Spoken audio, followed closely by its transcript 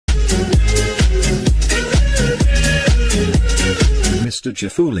Mr.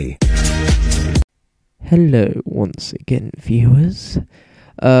 Jafuli. Hello once again, viewers.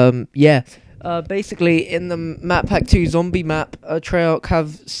 Basically in the Map Pack 2 zombie map, Treyarch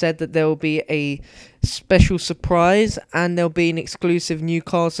have said that there will be a special surprise and there'll be an exclusive new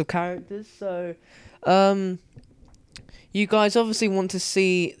cast of characters. So, you guys obviously want to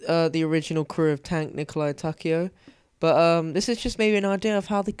see the original crew of Tank, Nikolai, Takeo, but this is just maybe an idea of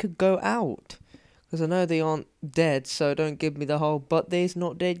how they could go out. Because I know they aren't dead, so don't give me the whole, but they's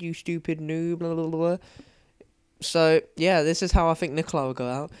not dead, you stupid noob, blah, blah, blah. So, yeah, this is how I think Nikolai will go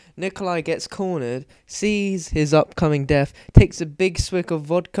out. Nikolai gets cornered, sees his upcoming death, takes a big swig of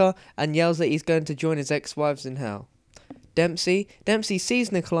vodka, and yells that he's going to join his ex-wives in hell. Dempsey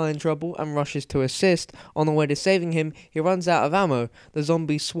sees Nikolai in trouble and rushes to assist. On the way to saving him, he runs out of ammo. The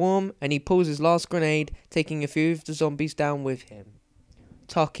zombies swarm, and he pulls his last grenade, taking a few of the zombies down with him.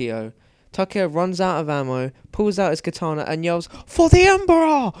 Takeo runs out of ammo, pulls out his katana and yells, "For the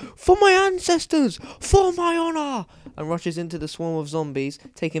Emperor! For my ancestors! For my honor!" and rushes into the swarm of zombies,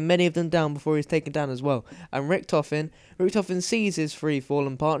 taking many of them down before he's taken down as well. And Richtofen sees his three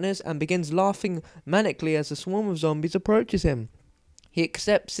fallen partners and begins laughing manically as the swarm of zombies approaches him. He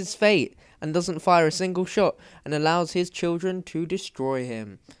accepts his fate and doesn't fire a single shot and allows his children to destroy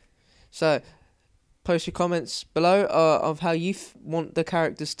him. So, post your comments below of how you want the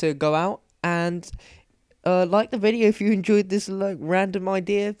characters to go out, and like the video if you enjoyed this random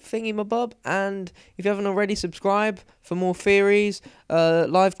idea thingy-mabob, and if you haven't already, subscribe for more theories,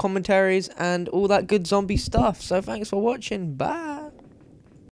 live commentaries, and all that good zombie stuff. So thanks for watching, bye!